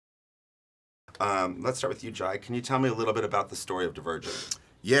Let's start with you, Jai. Can you tell me a little bit about the story of Divergent?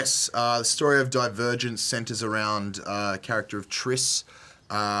 Yes, the story of Divergent centers around character of Triss.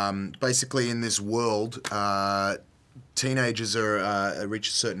 Basically, in this world, teenagers are reach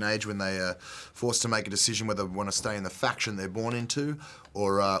a certain age when they are forced to make a decision whether they want to stay in the faction they're born into,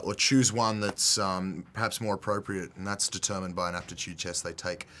 or choose one that's perhaps more appropriate, and that's determined by an aptitude test they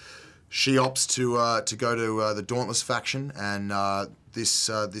take. She opts to go to the Dauntless faction, and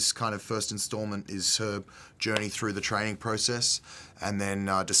this kind of first installment is her journey through the training process, and then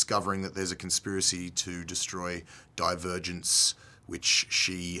discovering that there's a conspiracy to destroy Divergence, which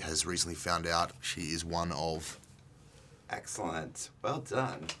she has recently found out she is one of. Excellent. Well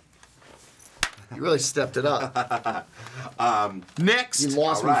done. You really stepped it up. Next! You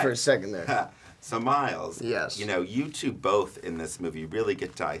lost me for a second there. So Miles, yes. You know, you two both in this movie really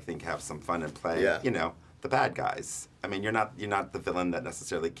get to, I think, have some fun and play, you know, the bad guys. I mean, you're not the villain that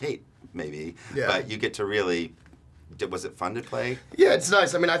necessarily Kate, maybe, but you get to really, was it fun to play? Yeah, it's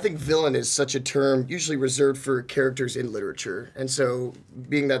nice. I mean, I think villain is such a term usually reserved for characters in literature. And so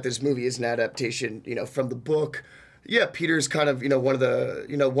being that this movie is an adaptation, you know, from the book, yeah, Peter's kind of, one of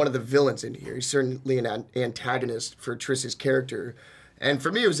the villains in here. He's certainly an antagonist for Triss's character. And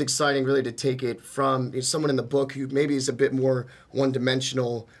for me, it was exciting, really, to take it from someone in the book who maybe is a bit more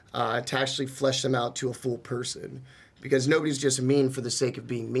one-dimensional to actually flesh them out to a full person. Because nobody's just mean for the sake of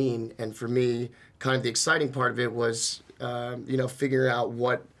being mean. And for me, kind of the exciting part of it was, figuring out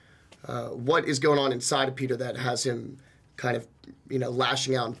what is going on inside of Peter that has him kind of,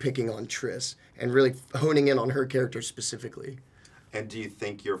 lashing out and picking on Triss and really honing in on her character specifically. And do you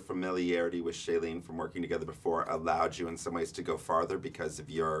think your familiarity with Shailene from working together before allowed you in some ways to go farther because of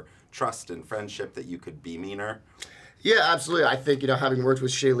your trust and friendship that you could be meaner? Yeah, absolutely. I think, having worked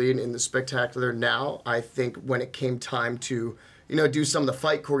with Shailene in The Spectacular now, I think when it came time to, do some of the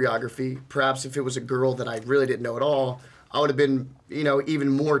fight choreography, perhaps if it was a girl that I really didn't know at all, I would have been, even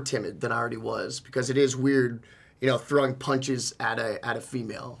more timid than I already was, because it is weird, throwing punches at a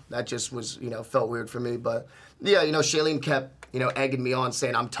female. That just was, felt weird for me. But yeah, Shailene kept, egging me on,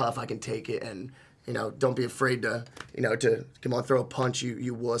 saying I'm tough, I can take it, and don't be afraid to, to come on, throw a punch,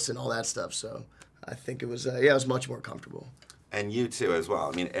 you wuss, and all that stuff. So I think it was, it was much more comfortable. And you too as well.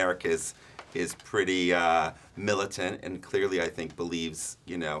 I mean, Eric is pretty militant, and clearly I think believes,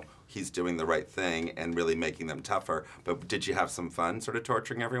 he's doing the right thing and really making them tougher. But did you have some fun sort of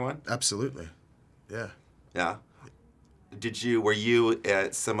torturing everyone? Absolutely. Yeah. Yeah. Were you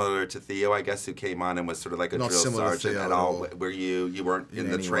similar to Theo, I guess, who came on and was sort of like a drill sergeant at all? Were you weren't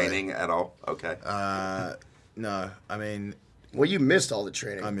in the training at all? Okay. No, I mean... Well, you missed all the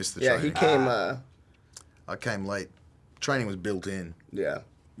training. I missed the training. Yeah, he came... I came late. Training was built in. Yeah.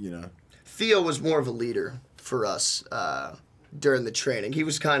 Theo was more of a leader for us during the training. He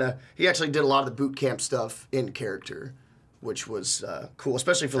was he actually did a lot of the boot camp stuff in character, which was cool,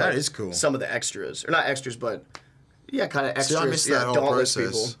 especially for that is cool. Some of the extras. Or not extras, but... Yeah, kind of extras. See, I missed that whole process.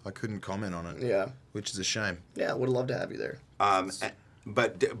 People. I couldn't comment on it. Yeah. Which is a shame. Yeah, would have loved to have you there.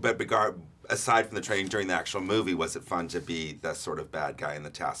 But aside from the training during the actual movie, was it fun to be the sort of bad guy and the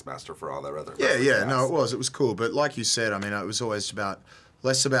taskmaster for all their other... Yeah, no, it was. It was cool. But like you said, I mean, it was always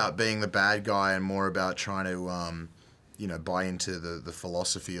less about being the bad guy and more about trying to, buy into the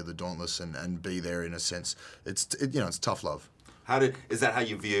philosophy of the Dauntless and be there in a sense. It's tough love. Is that how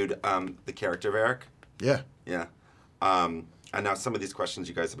you viewed the character of Eric? Yeah. Yeah. And now some of these questions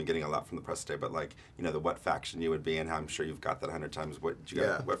you guys have been getting a lot from the press today, but like, the what faction you would be in, I'm sure you've got that 100 times. What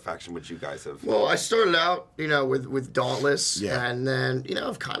faction would you guys have? Well, I started out, with Dauntless, and then,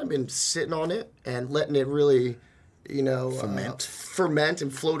 I've kind of been sitting on it and letting it really, ferment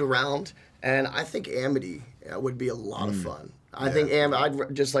and float around. And I think Amity would be a lot of fun. I think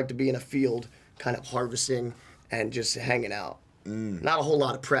I'd just like to be in a field kind of harvesting and just hanging out. Not a whole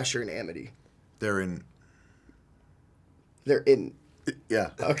lot of pressure in Amity. They're in. Yeah.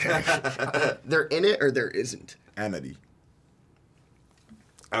 Okay. They're in it or there isn't? Amity.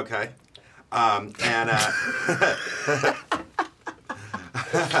 Okay.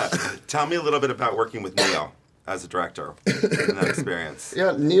 Tell me a little bit about working with Neil as a director and that experience.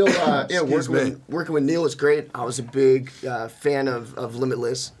 Yeah, Neil. Working with Neil is great. I was a big fan of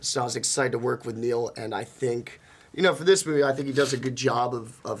Limitless, so I was excited to work with Neil, and I think. For this movie, I think he does a good job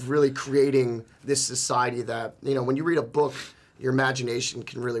of really creating this society that, when you read a book, your imagination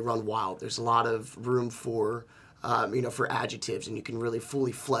can really run wild. There's a lot of room for, for adjectives, and you can really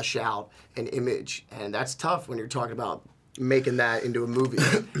fully flesh out an image. And that's tough when you're talking about making that into a movie.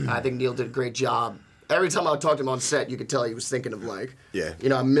 I think Neil did a great job. Every time I talked to him on set, you could tell he was thinking of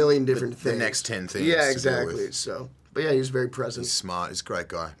a million different things. The next 10 things. Yeah, exactly. So, but yeah, he was very present. He's smart. He's a great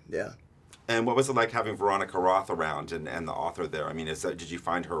guy. Yeah. And what was it like having Veronica Roth around and the author there? I mean, did you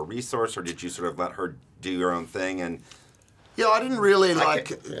find her a resource, or did you sort of let her do your own thing? And yeah, I didn't really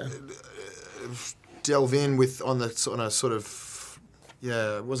delve in on a sort of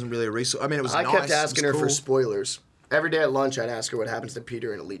it wasn't really a resource. I mean, it was. I nice, kept asking her cool. for spoilers every day at lunch. I'd ask her what happens to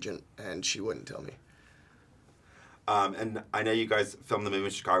Peter in Allegiant, and she wouldn't tell me. And I know you guys filmed the movie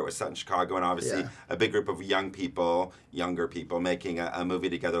in Chicago. It was set in Chicago, and obviously a big group of younger people making a movie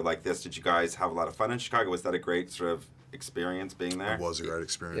together like this. Did you guys have a lot of fun in Chicago? Was that a great sort of experience being there? It was a great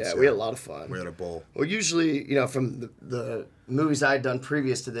experience. Yeah, we had a lot of fun. We had a ball. Well, usually, from the movies I had done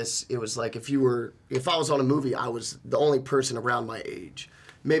previous to this, it was like if I was on a movie, I was the only person around my age.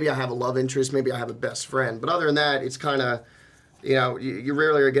 Maybe I have a love interest, maybe I have a best friend, but other than that, it's kind of, you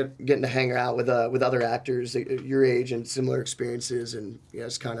rarely are getting to hang out with other actors your age and similar experiences, and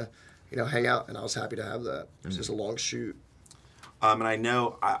just kind of, hang out. And I was happy to have that. It was just a long shoot. And I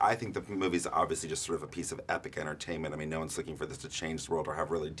know, I think the movie's obviously just sort of a piece of epic entertainment. I mean, no one's looking for this to change the world or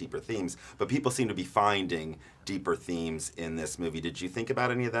have really deeper themes, but people seem to be finding deeper themes in this movie. Did you think about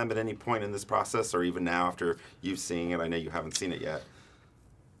any of them at any point in this process, or even now after you've seen it? I know you haven't seen it yet.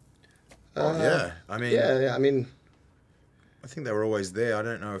 Yeah, I mean... Yeah, I mean... I think they were always there. I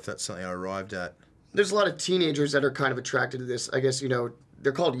don't know if that's something I arrived at. There's a lot of teenagers that are kind of attracted to this. I guess,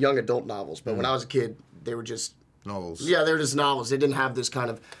 they're called young adult novels, but when I was a kid, they were just... Novels. Yeah, they were just novels. They didn't have this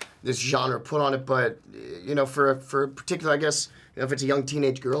genre put on it, but, for a particular, I guess, if it's a young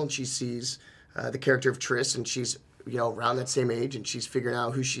teenage girl and she sees the character of Tris and she's, around that same age and she's figuring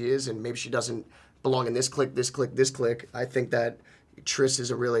out who she is and maybe she doesn't belong in this clique, I think that Tris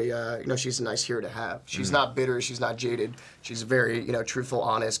is a really, she's a nice hero to have. She's not bitter. She's not jaded. She's very, truthful,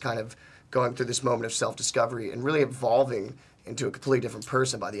 honest, kind of going through this moment of self-discovery and really evolving into a completely different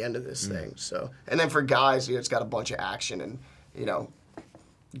person by the end of this thing. So, and then for guys, it's got a bunch of action and,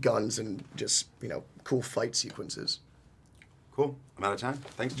 guns and just, cool fight sequences. Cool. I'm out of time.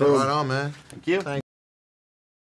 Thanks, Right Joe. on, man. Thank you. Thanks.